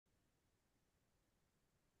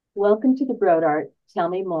Welcome to the Broad Art Tell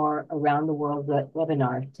Me More Around the World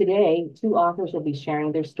webinar. Today, two authors will be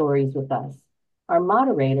sharing their stories with us. Our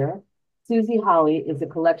moderator, Susie Holly, is a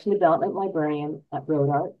collection development librarian at Broad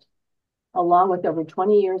Art, along with over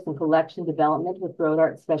 20 years in collection development with Broad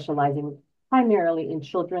Art, specializing primarily in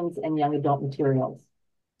children's and young adult materials.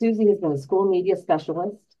 Susie has been a school media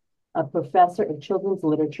specialist, a professor of children's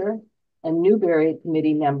literature, a Newbery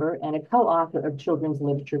Committee member, and a co-author of children's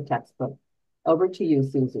literature textbook. Over to you,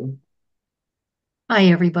 Susie. Hi,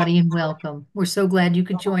 everybody, and welcome. We're so glad you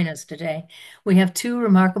could join us today. We have two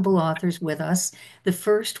remarkable authors with us. The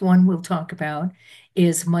first one we'll talk about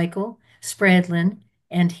is Michael Spradlin,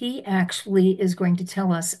 and he actually is going to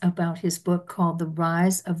tell us about his book called The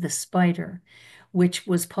Rise of the Spider, which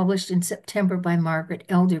was published in September by Margaret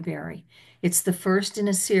Elderberry. It's the first in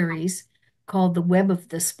a series called The Web of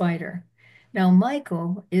the Spider. Now,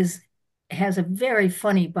 Michael has a very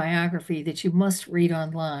funny biography that you must read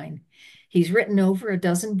online. He's written over a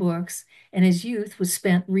dozen books, and his youth was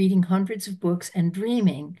spent reading hundreds of books and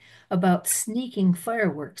dreaming about sneaking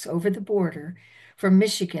fireworks over the border from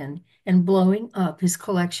Michigan and blowing up his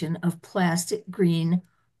collection of plastic green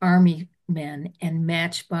army men and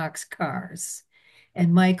matchbox cars.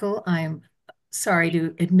 And Michael, I'm sorry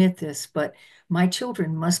to admit this, but my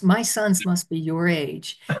sons must be your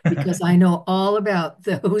age because I know all about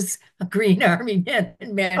those green army men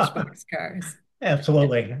and matchbox cars.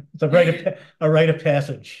 Absolutely. It's a rite of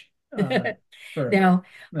passage for Now,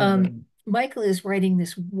 everybody. Michael is writing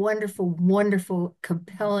this wonderful, wonderful,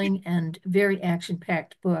 compelling, and very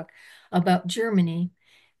action-packed book about Germany.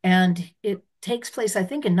 And it takes place, I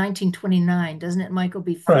think, in 1929, doesn't it, Michael?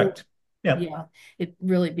 Before, Correct. Yep. yeah, it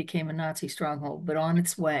really became a Nazi stronghold, but on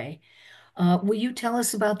its way. Will you tell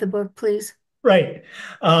us about the book, please? Right.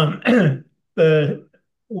 Um, the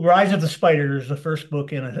Rise of the Spider is the first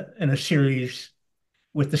book in a series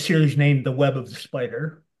with the series named The Web of the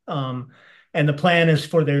Spider. And the plan is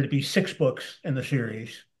for there to be six books in the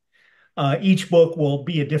series. Each book will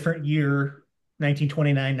be a different year,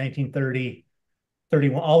 1929, 1930,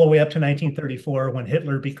 31, all the way up to 1934 when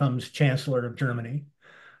Hitler becomes Chancellor of Germany.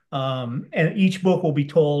 And each book will be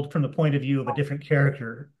told from the point of view of a different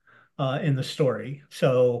character in the story.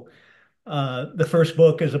 So the first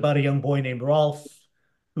book is about a young boy named Rolf,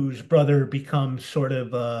 whose brother becomes sort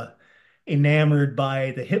of enamored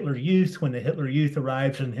by the Hitler Youth when the Hitler Youth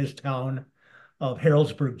arrives in his town of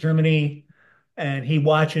Haraldsburg, Germany. And he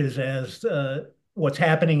watches as what's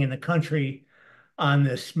happening in the country on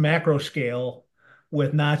this macro scale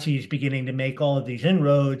with Nazis beginning to make all of these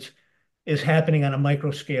inroads is happening on a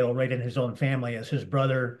micro scale right in his own family as his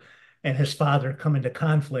brother and his father come into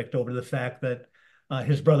conflict over the fact that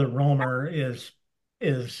his brother Romer is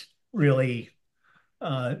really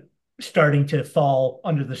uh, starting to fall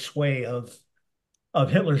under the sway of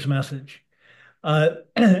Hitler's message.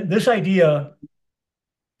 This idea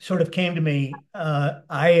sort of came to me.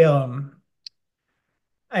 I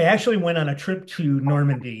actually went on a trip to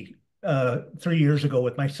Normandy 3 years ago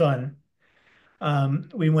with my son.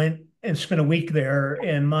 We went and spent a week there,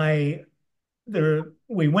 and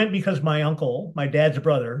we went because my uncle, my dad's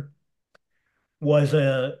brother, was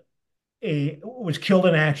was killed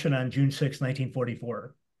in action on June 6,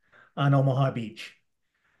 1944, on Omaha Beach.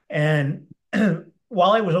 And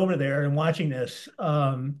while I was over there and watching this,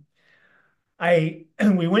 I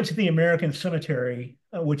we went to the American Cemetery,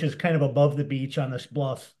 which is kind of above the beach on this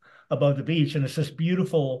bluff above the beach, and it's this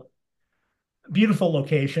beautiful, beautiful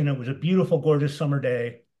location. It was a beautiful, gorgeous summer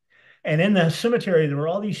day. And in the cemetery, there were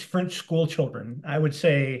all these French school children. I would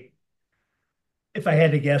say, if I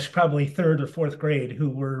had to guess, probably third or fourth grade, who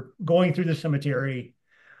were going through the cemetery.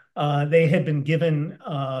 They had been given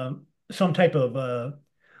some type of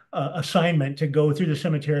assignment to go through the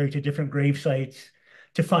cemetery to different grave sites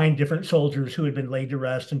to find different soldiers who had been laid to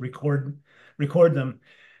rest and record them.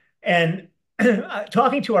 And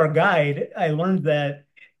talking to our guide, I learned that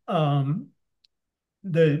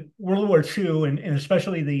the World War II and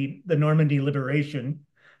especially the Normandy liberation,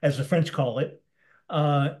 as the French call it,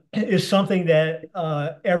 is something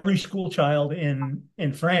that every school child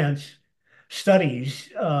in France studies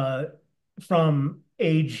from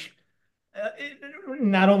age,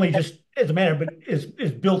 not only just as a matter, but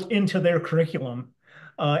is built into their curriculum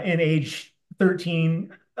in age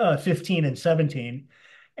 13, 15, and 17.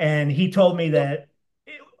 And he told me that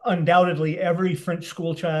undoubtedly every French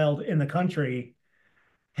school child in the country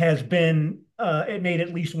has been it made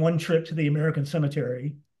at least one trip to the American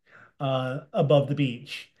cemetery above the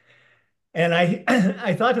beach. And I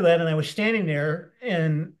I thought of that and I was standing there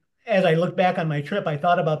and as I looked back on my trip, I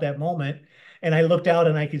thought about that moment and I looked out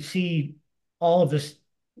and I could see all of this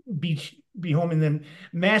beach be home, and then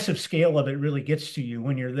massive scale of it really gets to you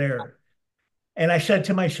when you're there. And I said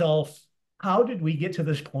to myself, how did we get to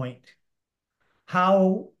this point?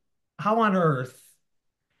 How how on earth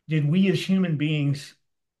did we as human beings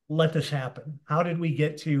let this happen? How did we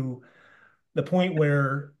get to the point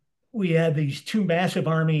where we had these two massive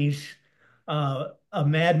armies? A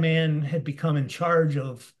madman had become in charge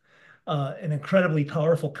of an incredibly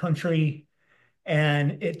powerful country,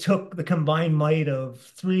 and it took the combined might of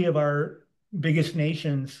three of our biggest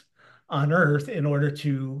nations on earth in order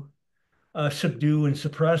to subdue and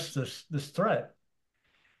suppress this threat.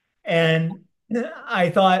 And I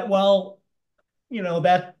thought, well,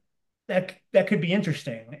 that could be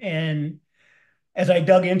interesting. And as I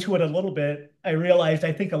dug into it a little bit, I realized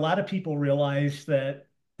I think a lot of people realize that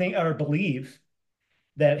think or believe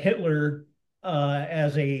that Hitler,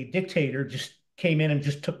 as a dictator, just came in and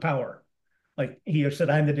just took power. Like he said,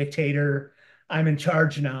 I'm the dictator, I'm in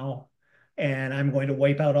charge now, and I'm going to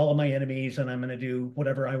wipe out all of my enemies, and I'm going to do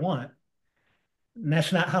whatever I want. And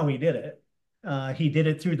that's not how he did it. He did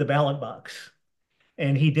it through the ballot box,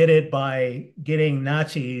 and he did it by getting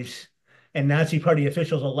Nazis and Nazi Party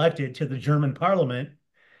officials elected to the German parliament.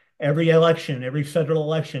 Every election, every federal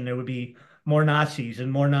election, there would be more Nazis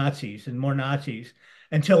and more Nazis and more Nazis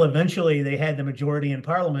until eventually they had the majority in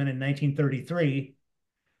parliament in 1933.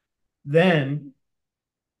 Then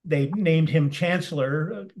they named him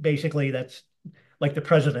chancellor. Basically, that's like the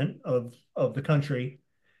president of the country.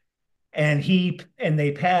 And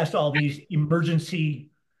they passed all these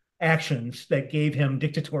emergency actions that gave him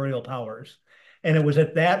dictatorial powers. And it was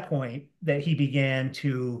at that point that he began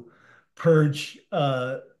to purge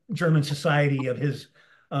German society of his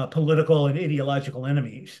political and ideological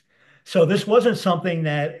enemies. So this wasn't something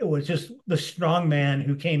that it was just the strong man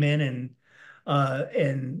who came in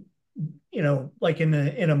and like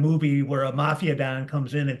in a movie where a mafia don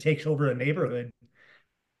comes in and takes over a neighborhood.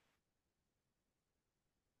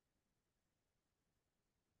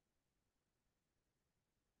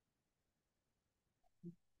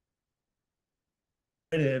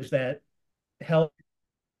 That help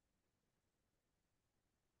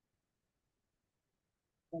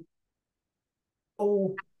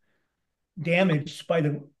so damaged by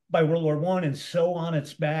World War I and so on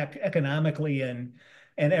its back economically and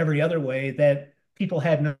every other way that people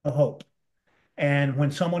had no hope. And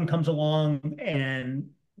when someone comes along and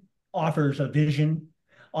offers a vision,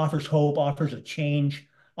 offers hope, offers a change,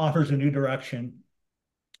 offers a new direction,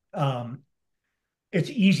 um, it's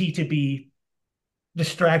easy to be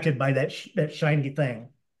distracted by that shiny thing.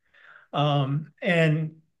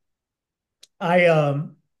 And I,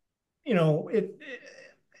 you know,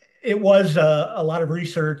 it was a lot of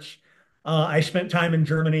research. I spent time in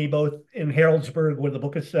Germany, both in Haraldsburg, where the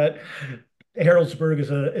book is set. Haraldsburg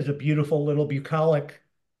is a beautiful little bucolic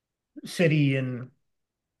city in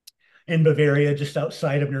Bavaria, just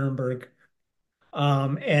outside of Nuremberg.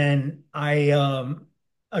 And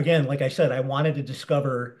again, like I said, I wanted to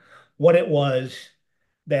discover what it was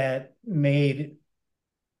that made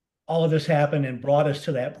all of this happen and brought us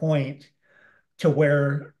to that point to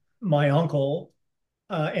where my uncle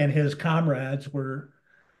and his comrades were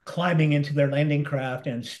climbing into their landing craft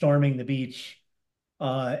and storming the beach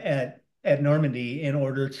at Normandy in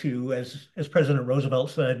order to, as President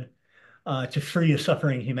Roosevelt said, to free a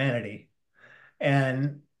suffering humanity.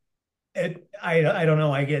 And I don't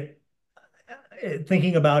know, I get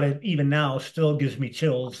thinking about it even now still gives me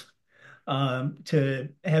chills, to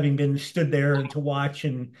having been stood there and to watch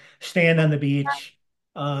and stand on the beach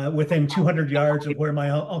within 200 yards of where my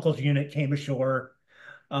uncle's unit came ashore.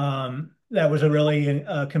 That was a really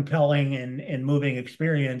compelling and moving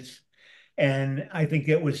experience. And I think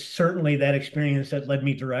it was certainly that experience that led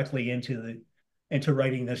me directly into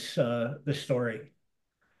writing this story.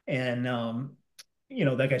 And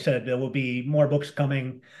like I said, there will be more books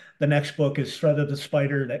coming. The next book is Thread of the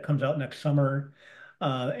Spider that comes out next summer,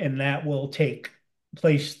 and that will take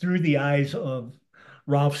place through the eyes of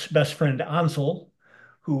Ralph's best friend Ansel,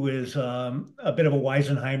 who is a bit of a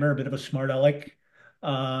Weisenheimer, a bit of a smart aleck,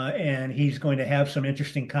 and he's going to have some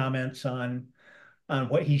interesting comments on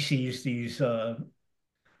what he sees these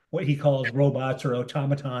what he calls robots or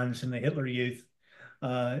automatons in the Hitler Youth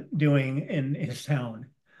doing in his town.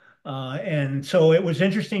 And so it was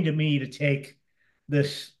interesting to me to take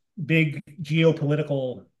this big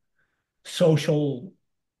geopolitical, social,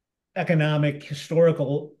 economic,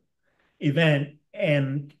 historical event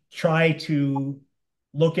and try to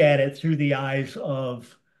look at it through the eyes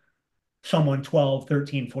of someone 12,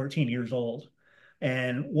 13, 14 years old.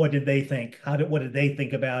 And what did they think? What did they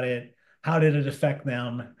think about it? How did it affect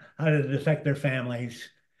them? How did it affect their families?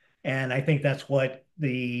 And I think that's what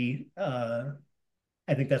the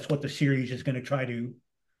I think that's what the series is going to try to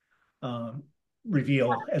um,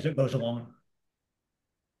 reveal as it goes along.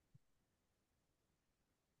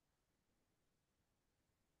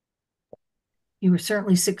 You were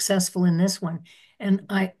certainly successful in this one. And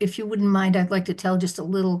if you wouldn't mind, I'd like to tell just a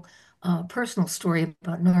little personal story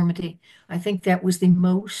about Normandy. I think that was the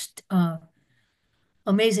most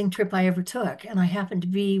amazing trip I ever took. And I happened to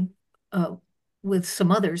be uh, with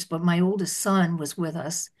some others, but my oldest son was with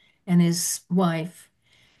us and his wife.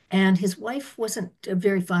 And his wife wasn't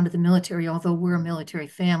very fond of the military, although we're a military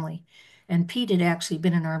family. And Pete had actually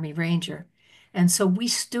been an Army Ranger. And so we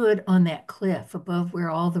stood on that cliff above where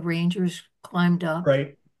all the Rangers climbed up.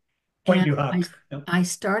 Right. Point And du Hoc. Yep. I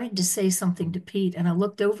started to say something to Pete, and I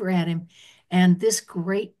looked over at him, and this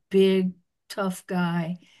great, big, tough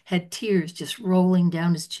guy had tears just rolling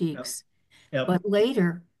down his Yep. cheeks. Yep. But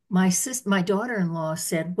later, my daughter-in-law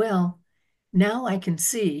said, "Well, now I can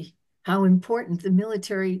see how important the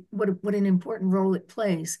military, what an important role it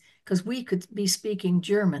plays, because we could be speaking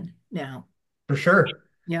German now." For sure.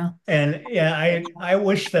 Yeah. And yeah, I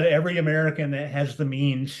wish that every American that has the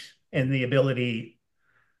means and the ability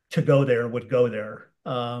to go there would go there.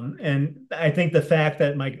 And I think the fact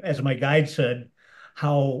that as my guide said,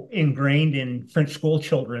 how ingrained in French school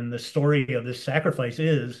children the story of this sacrifice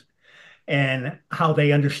is, and how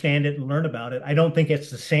they understand it and learn about it. I don't think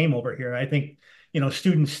it's the same over here. I think,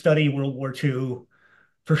 students study World War II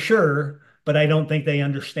for sure, but I don't think they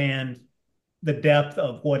understand the depth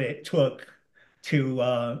of what it took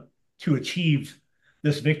to achieve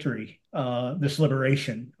this victory, this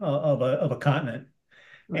liberation of a continent.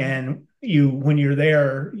 Right. And when you're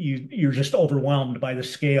there, you're just overwhelmed by the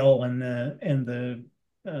scale and the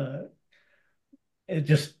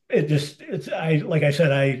it's I like I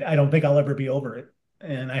said, I don't think I'll ever be over it,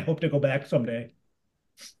 and I hope to go back someday.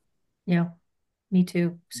 Yeah. Me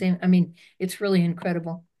too. Same. I mean, it's really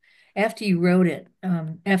incredible. After you wrote it,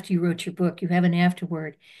 after you wrote your book, you have an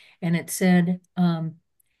afterword, and it said,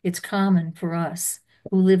 it's common for us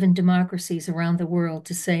who live in democracies around the world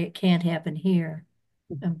to say it can't happen here,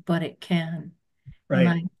 but it can. And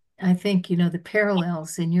Right. I think, the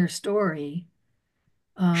parallels in your story,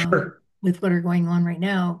 Sure. with what are going on right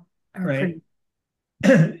now are Right. pretty,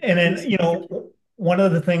 And pretty then, significant. one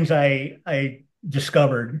of the things I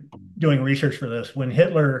discovered doing research for this, when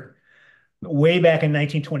Hitler, way back in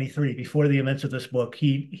 1923, before the events of this book,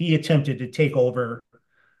 he attempted to take over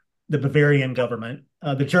the Bavarian government.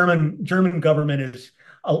 The German government is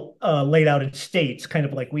laid out in states, kind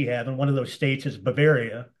of like we have, and one of those states is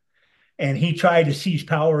Bavaria. And he tried to seize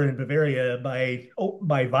power in Bavaria by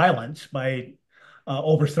violence, by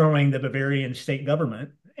overthrowing the Bavarian state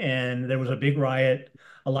government. And there was a big riot.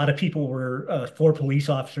 A lot of people were, 4 police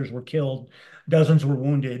officers were killed, dozens were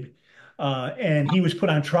wounded, and he was put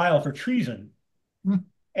on trial for treason. Mm,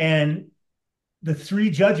 And the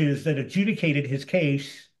 3 judges that adjudicated his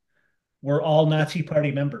case were all Nazi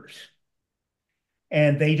Party members,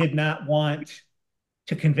 and they did not want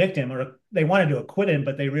to convict him, or they wanted to acquit him,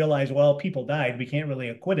 but they realized, well, people died. We can't really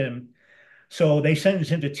acquit him. So they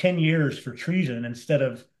sentenced him to 10 years for treason instead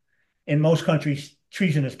of, in most countries,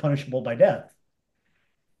 treason is punishable by death.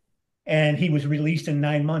 And he was released in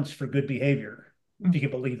 9 months for good behavior, if mm, you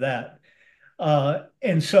can believe that.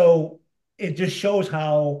 And so it just shows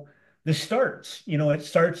how this starts.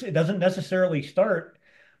 It doesn't necessarily start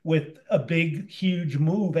with a big, huge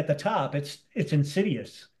move at the top. It's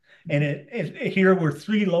insidious. And here were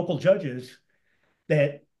 3 local judges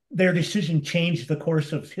that their decision changed the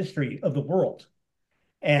course of history of the world.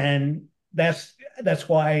 And that's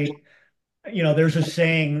why, there's a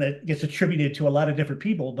saying that gets attributed to a lot of different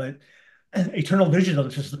people, but eternal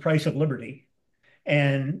vigilance is the price of liberty.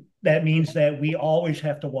 And that means that we always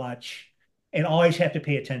have to watch and always have to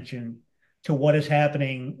pay attention to what is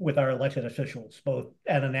happening with our elected officials, both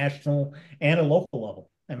at a national and a local level.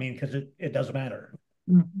 I mean, because it does matter.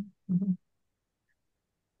 mhm, mhm.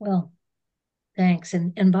 Well, thanks.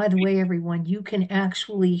 And by the way, everyone, you can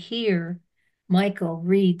actually hear Michael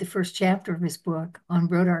read the first chapter of his book on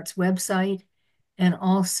Road Art's website. And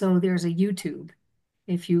also there's a YouTube.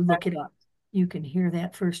 If you look it up, you can hear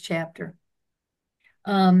that first chapter.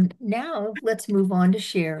 Now let's move on to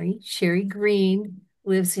Sherry. Sherry Green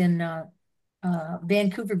lives in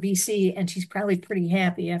Vancouver, BC, and she's probably pretty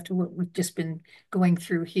happy after what we've just been going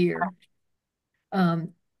through here.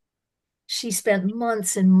 Um, she spent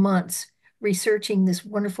months and months researching this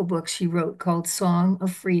wonderful book she wrote called Song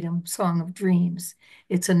of Freedom, Song of Dreams.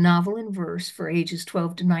 It's a novel in verse for ages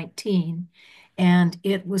 12 to 19, and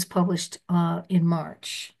it was published in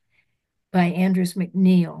March by Andrews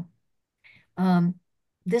McNeil. Um,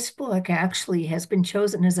 This book actually has been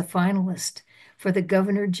chosen as a finalist for the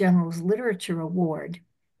Governor General's Literature Award,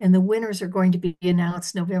 and the winners are going to be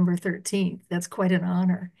announced November 13th. That's quite an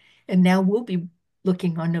honor. And now we'll be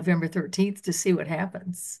looking on November 13th to see what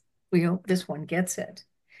happens. We hope this one gets it.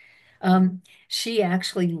 She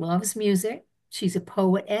actually loves music. She's a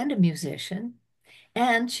poet and a musician,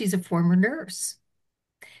 and she's a former nurse.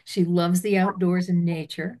 She loves the outdoors and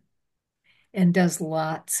nature and does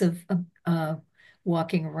lots of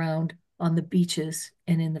walking around on the beaches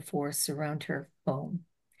and in the forests around her home.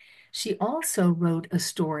 She also wrote a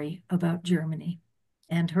story about Germany,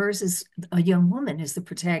 and hers is a young woman is the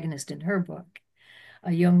protagonist in her book,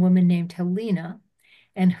 a young woman named Helena,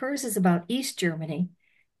 and hers is about East Germany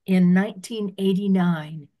in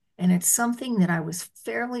 1989. And it's something that I was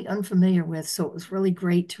fairly unfamiliar with, so it was really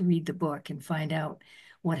great to read the book and find out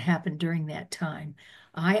what happened during that time.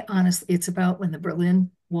 I honestly, it's about when the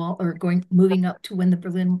Berlin Wall, or moving up to when the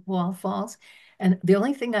Berlin Wall falls. And the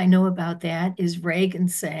only thing I know about that is Reagan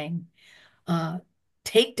saying, uh,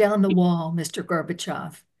 take down the wall, Mr.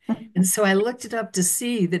 Gorbachev. And so I looked it up to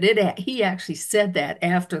see that he actually said that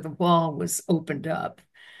after the wall was opened up.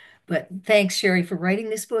 But thanks, Sherry, for writing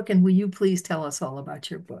this book. And will you please tell us all about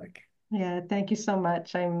your book? Yeah, thank you so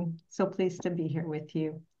much. I'm so pleased to be here with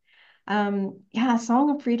you. Yeah, Song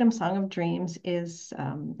of Freedom, Song of Dreams is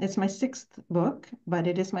it's my sixth book, but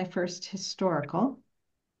it is my first historical.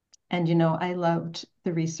 And I loved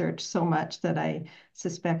the research so much that I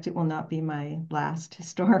suspect it will not be my last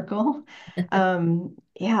historical.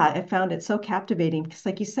 Yeah, I found it so captivating because,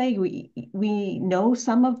 like you say, we know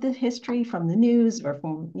some of the history from the news or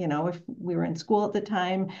from, if we were in school at the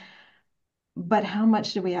time, but how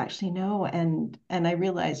much do we actually know? And I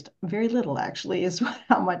realized very little actually is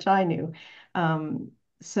how much I knew. Um,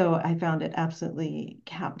 so I found it absolutely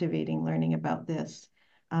captivating learning about this.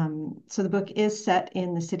 So the book is set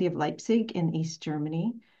in the city of Leipzig in East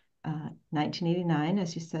Germany, 1989,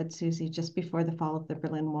 as you said, Susie, just before the fall of the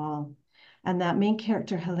Berlin Wall. And that main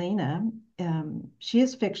character, Helena, she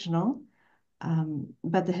is fictional,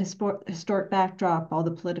 but the historic backdrop, all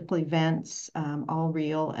the political events, all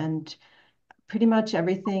real, and pretty much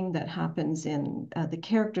everything that happens in the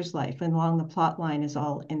character's life and along the plot line is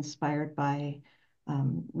all inspired by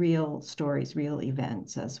real stories, real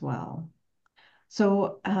events as well.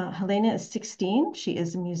 So Helena is 16. She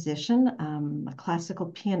is a musician, a classical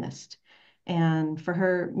pianist. And for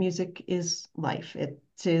her, music is life. It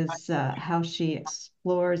is how she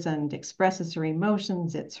explores and expresses her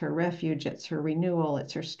emotions. It's her refuge. It's her renewal.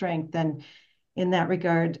 It's her strength. And in that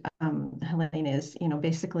regard, Helena is,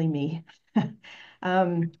 basically me.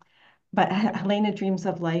 um, but Helena dreams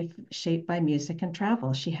of life shaped by music and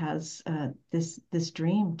travel. She has this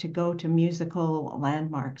dream to go to musical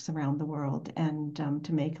landmarks around the world and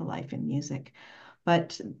to make a life in music.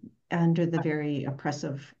 But under the very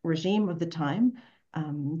oppressive regime of the time,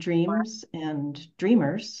 dreams and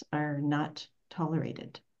dreamers are not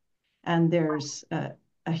tolerated. And there's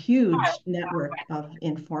a huge network of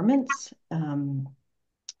informants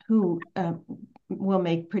who will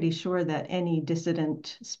make pretty sure that any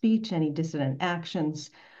dissident speech, any dissident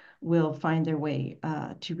actions will find their way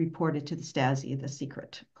to report it to the Stasi, the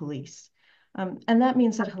secret police. And that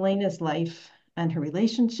means that Helena's life and her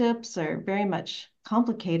relationships are very much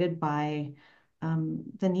complicated by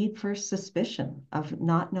the need for suspicion of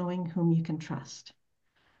not knowing whom you can trust.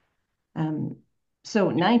 Um, so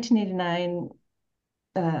 1989,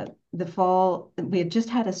 the fall, we had just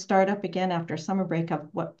had a startup again after a summer break of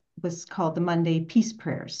what was called the Monday Peace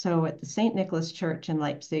Prayers. So at the St. Nicholas Church in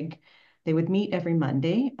Leipzig, they would meet every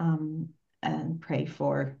Monday and pray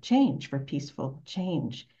for change, for peaceful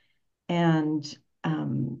change. And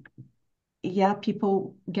yeah,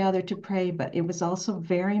 people gathered to pray, but it was also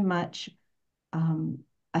very much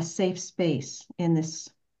a safe space in this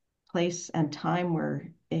place and time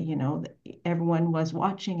where, everyone was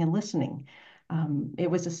watching and listening.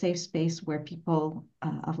 It was a safe space where people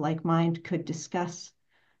of like mind could discuss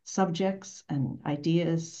subjects and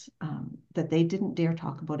ideas that they didn't dare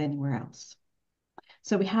talk about anywhere else.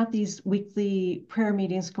 So we had these weekly prayer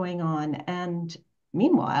meetings going on, and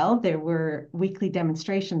meanwhile, there were weekly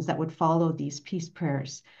demonstrations that would follow these peace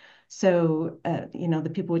prayers. So,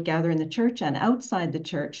 the people would gather in the church, and outside the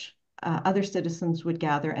church, other citizens would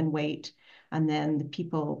gather and wait. And then the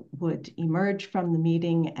people would emerge from the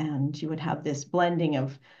meeting, and you would have this blending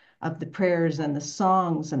of the prayers and the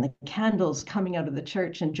songs and the candles coming out of the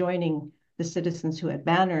church and joining the citizens who had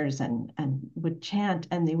banners and would chant,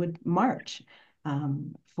 and they would march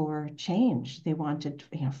for change. They wanted,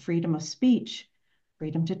 freedom of speech,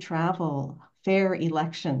 freedom to travel, fair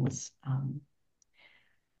elections.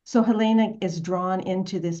 So Helena is drawn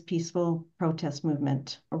into this peaceful protest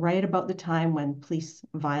movement right about the time when police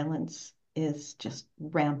violence is just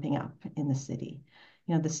ramping up in the city.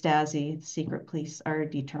 You know, the Stasi, the secret police, are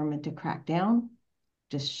determined to crack down,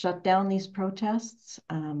 just shut down these protests.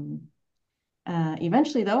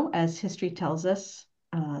 Eventually, though, as history tells us,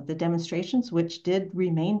 the demonstrations, which did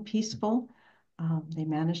remain peaceful, they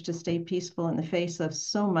managed to stay peaceful in the face of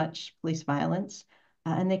so much police violence.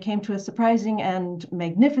 And they came to a surprising and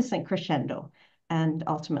magnificent crescendo and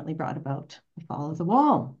ultimately brought about the fall of the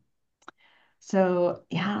wall. So,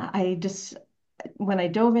 yeah, when I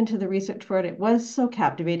dove into the research for it, it was so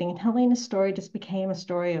captivating. And Helena's story just became a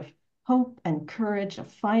story of hope and courage,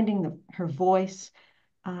 of finding her voice,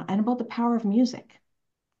 and about the power of music.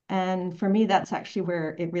 And for me, that's actually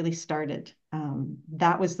where it really started.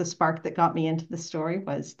 That was the spark that got me into the story,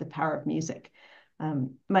 was the power of music.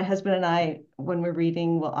 My husband and I, when we're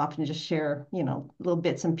reading, will often just share, little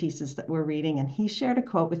bits and pieces that we're reading. And he shared a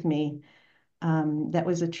quote with me that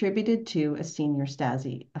was attributed to a senior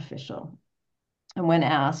Stasi official. And when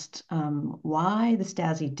asked why the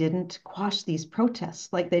Stasi didn't quash these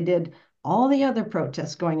protests like they did all the other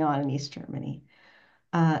protests going on in East Germany,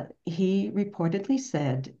 he reportedly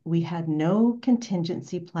said, "We had no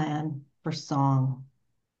contingency plan for song,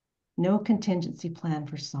 no contingency plan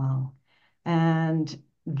for song." And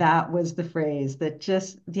that was the phrase that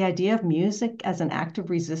just the idea of music as an act of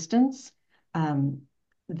resistance, um,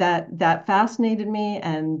 that fascinated me.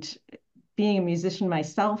 And being a musician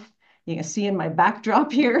myself, you can see in my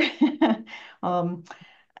backdrop here, um,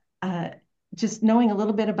 uh, just knowing a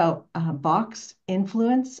little bit about Bach's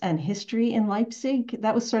influence and history in Leipzig,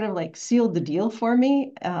 that was sort of like sealed the deal for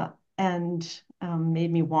me, and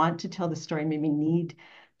made me want to tell the story, made me need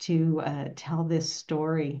to tell this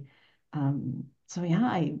story. So yeah,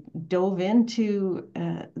 I dove into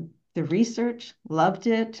the research, loved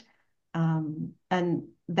it, and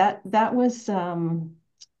that was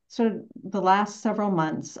sort of the last several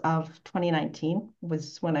months of 2019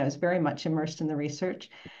 was when I was very much immersed in the research.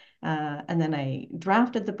 And then I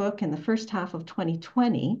drafted the book in the first half of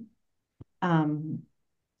 2020. Um,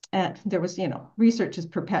 and there was, research is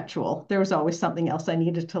perpetual. There was always something else I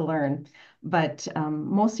needed to learn, but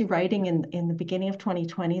mostly writing in the beginning of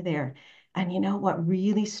 2020 there. And what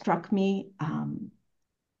really struck me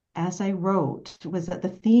as I wrote was that the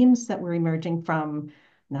themes that were emerging from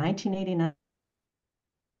 1989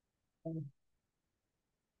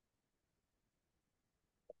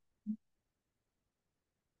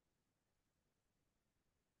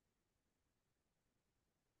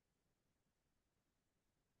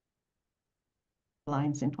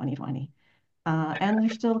 lines in 2020. And they're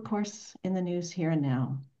still, of course, in the news here and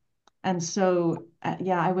now. And so,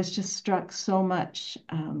 yeah, I was just struck so much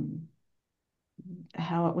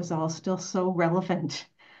how it was all still so relevant.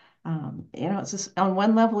 On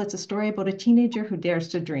one level, it's a story about a teenager who dares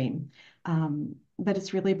to dream, but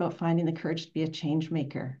it's really about finding the courage to be a change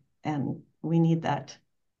maker, and we need that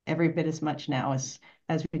every bit as much now as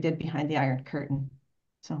we did behind the Iron Curtain.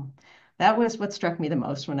 So that was what struck me the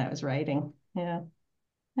most when I was writing. Yeah.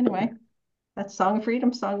 Anyway, that's Song of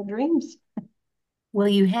Freedom, Song of Dreams. Well,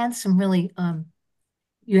 you had some really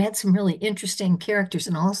interesting characters,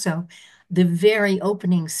 and also the very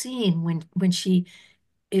opening scene when she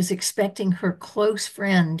is expecting her close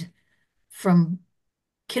friend from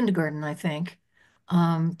kindergarten, I think,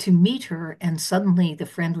 to meet her, and suddenly the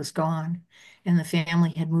friend was gone, and the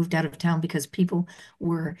family had moved out of town because people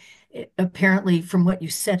were apparently, from what you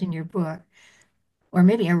said in your book, or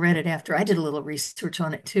maybe I read it after I did a little research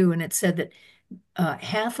on it too, and it said that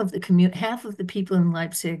half of the people in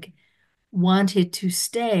Leipzig wanted to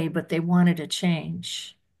stay, but they wanted a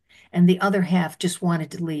change, and the other half just wanted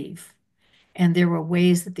to leave. And there were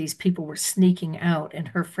ways that these people were sneaking out, and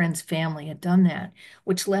her friend's family had done that,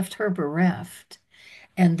 which left her bereft.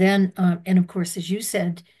 And then, and of course, as you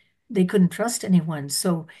said, they couldn't trust anyone.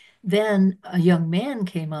 So then a young man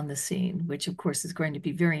came on the scene, which of course is going to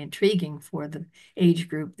be very intriguing for the age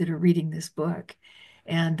group that are reading this book.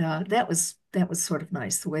 And that was sort of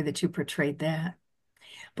nice, the way that you portrayed that.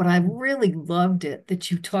 But I really loved it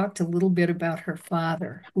that you talked a little bit about her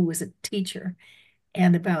father, who was a teacher,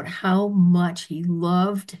 and about how much he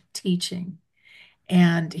loved teaching.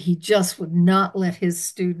 And he just would not let his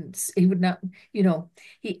students, he would not, you know,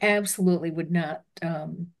 he absolutely would not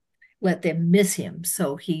let them miss him.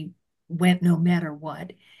 So he went no matter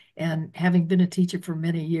what. And having been a teacher for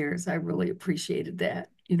many years, I really appreciated that,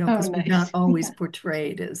 Oh, because we're not nice. always Yeah.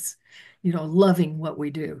 portrayed as, loving what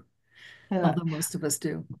we do, Uh, although most of us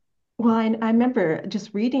do. well, I remember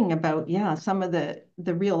just reading about, yeah, some of the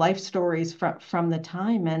real life stories from the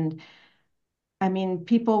time. And I mean,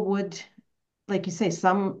 people would, like you say,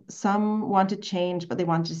 some wanted change, but they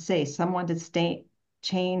wanted to stay. Some wanted to stay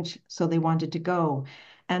change, so they wanted to go.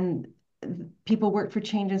 And people worked for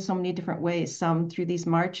change in so many different ways, some through these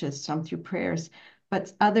marches, some through prayers.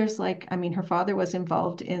 But others, like, I mean, her father was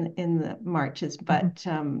involved in the marches, Mhm. but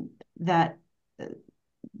that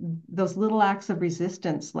those little acts of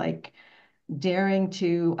resistance, like daring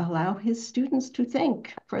to allow his students to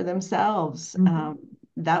think for themselves. Mhm.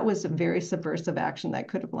 That was a very subversive action that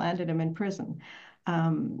could have landed him in prison.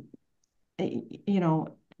 Um, you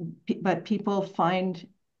know, but people find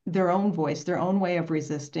their own voice, their own way of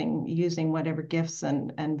resisting, using whatever gifts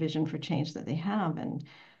and vision for change that they have. And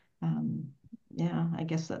um, yeah, I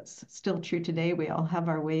guess that's still true today. We all have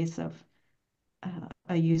our ways of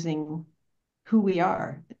using who we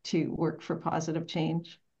are to work for positive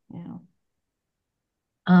change. Yeah.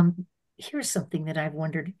 Um, Here's something that I've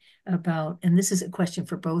wondered about, and this is a question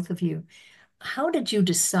for both of you. How did you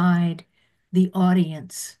decide the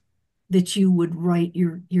audience that you would write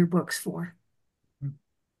your books for?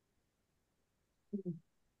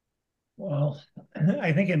 Well,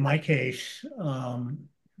 I think in my case,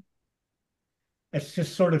 it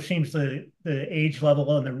just sort of seems the age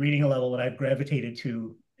level and the reading level that I've gravitated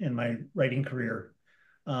to in my writing career.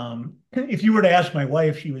 If you were to ask my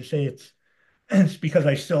wife, she would say it's because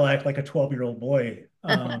I still act like a 12-year-old boy.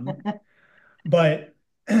 But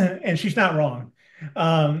and she's not wrong.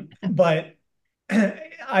 But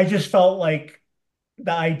I just felt like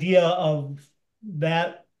the idea of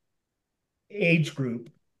that age group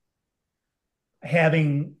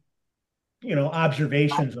having,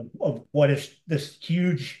 observations of what is this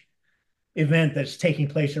huge event that's taking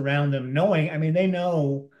place around them, knowing, I mean, they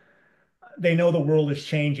know the world is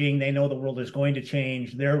changing, they know the world is going to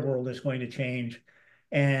change, their world is going to change,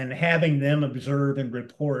 and having them observe and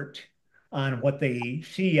report on what they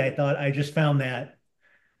see, I just found that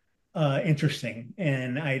interesting,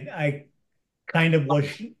 and I kind of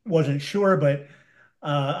wasn't sure, but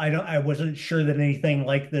I wasn't sure that anything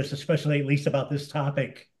like this, especially at least about this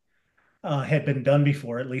topic, had been done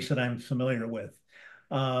before, at least that I'm familiar with.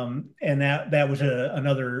 And that was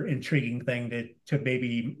another intriguing thing to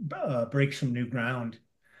maybe break some new ground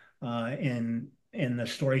in the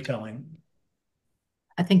storytelling.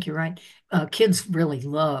 I think you're right. Kids really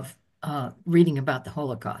love reading about the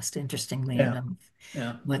Holocaust, interestingly Yeah, enough.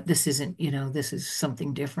 yeah, But this isn't, this is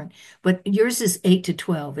something different. But yours is 8 to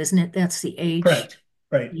 12, isn't it? That's the age. correct,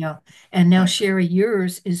 right, Yeah. And now, right. Sherry,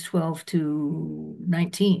 yours is 12 to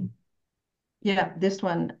 19. Yeah, this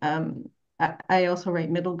one, I also write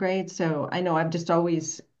middle grade, so I know I've just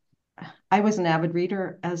always, I was an avid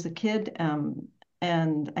reader as a kid,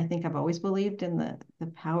 and I think I've always believed in the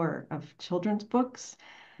power of children's books,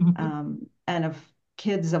 Mhm. and of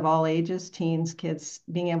kids of all ages, teens, kids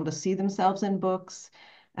being able to see themselves in books,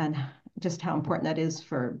 and just how important that is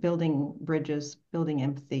for building bridges, building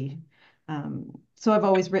empathy. So I've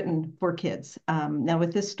always written for kids. Now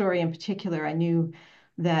with this story in particular, I knew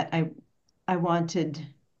that I wanted,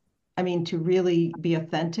 I mean, to really be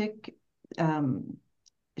authentic. Um,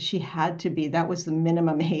 she had to be, that was the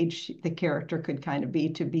minimum age the character could kind of be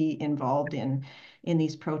to be involved in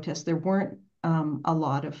these protests. There weren't a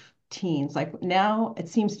lot of teens. Like now, it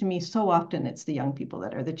seems to me so often it's the young people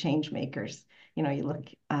that are the change makers. You look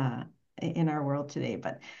in our world today,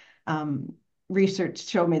 but um, research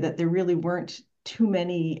showed me that there really weren't too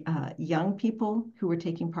many young people who were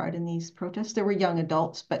taking part in these protests. There were young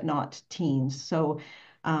adults, but not teens. So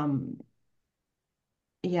um,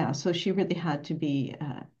 yeah, so she really had to be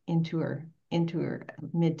into her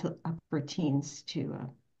mid to upper teens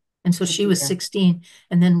And so to she be was there. 16.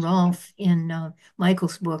 And then Rolf in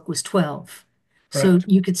Michael's book was 12. So Correct.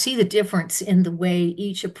 you could see the difference in the way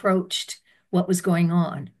each approached what was going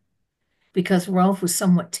on, because Rolf was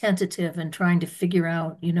somewhat tentative and trying to figure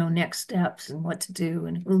out, next steps and what to do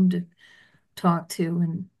and whom to talk to.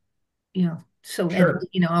 And, and Sure.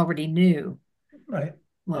 he, already knew Right.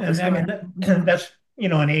 what And was I mean, going on. Yeah. that's,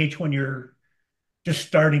 an age when you're just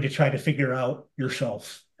starting to try to figure out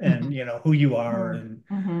yourself and, Mhm. who you are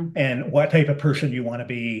Mm-hmm. and what type of person you want to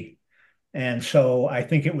be. And so I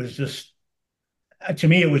think it was just, to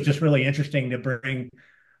me, it was just really interesting to bring,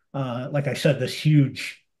 like I said, this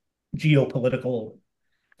huge geopolitical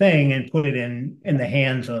thing and put it in the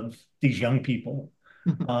hands of these young people,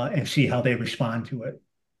 Mhm. and see how they respond to it.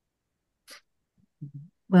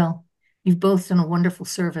 Well, you've both done a wonderful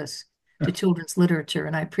service to children's literature,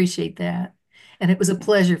 and I appreciate that. And it was a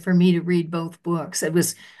pleasure for me to read both books.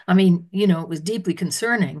 I mean, it was deeply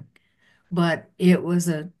concerning, but it was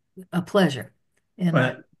a pleasure. And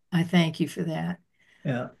But I thank you for that.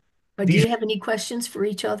 yeah, Do these you have any questions for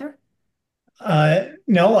each other?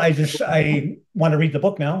 No, I want to read the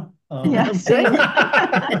book now. Yeah, Good. same.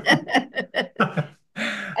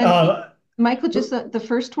 And uh, Michael, just the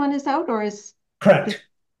first one is out, or is the correct,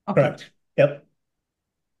 okay? correct. Yep,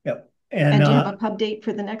 yep. And And do you have a pub date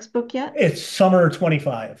for the next book yet? it's summer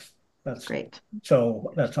 25. That's Great.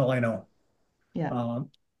 that's all I know. Yeah, Um,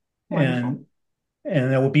 wonderful.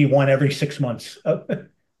 and there will be one every 6 months, Well, you're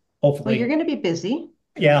hopefully. going to be busy.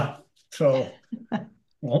 Yeah. So,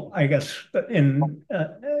 well, I guess in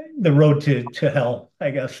the road to hell, I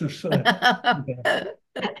guess is yeah.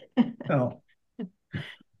 Oh,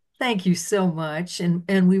 Thank you so much. And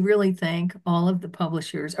we really thank all of the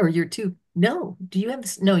publishers or your two. No, do you have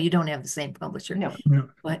this? No, you don't have the same publisher, No, no.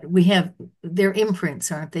 but we have their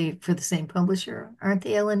imprints, aren't they, for the same publisher? Aren't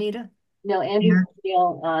they, Elenita? No, Andrew Yeah.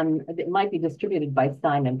 Steele, it might be distributed by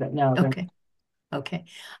Simon, but no, they're Okay. Okay.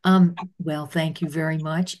 Well, thank you very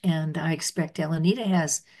much. And I expect Elenita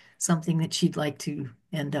has something that she'd like to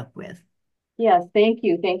end up with. yes, thank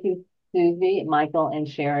you. Thank you, Susie, Michael, and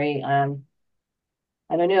Sherry.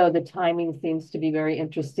 I don't know, the timing seems to be very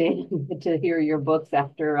interesting to hear your books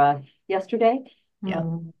after yesterday. Yeah.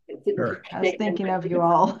 Sure. I was thinking of you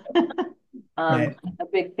all. Right. A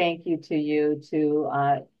big thank you to you to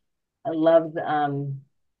I love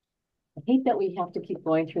I hate that we have to keep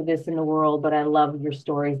going through this in the world, but I love your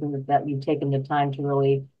stories and that you've taken the time to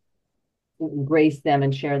really embrace them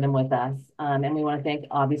and share them with us. And we want to thank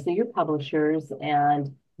obviously your publishers,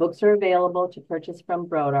 and books are available to purchase from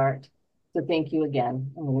Broad Art. So thank you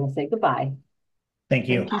again. And we're going to say goodbye. Thank Thank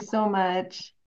you. you so much.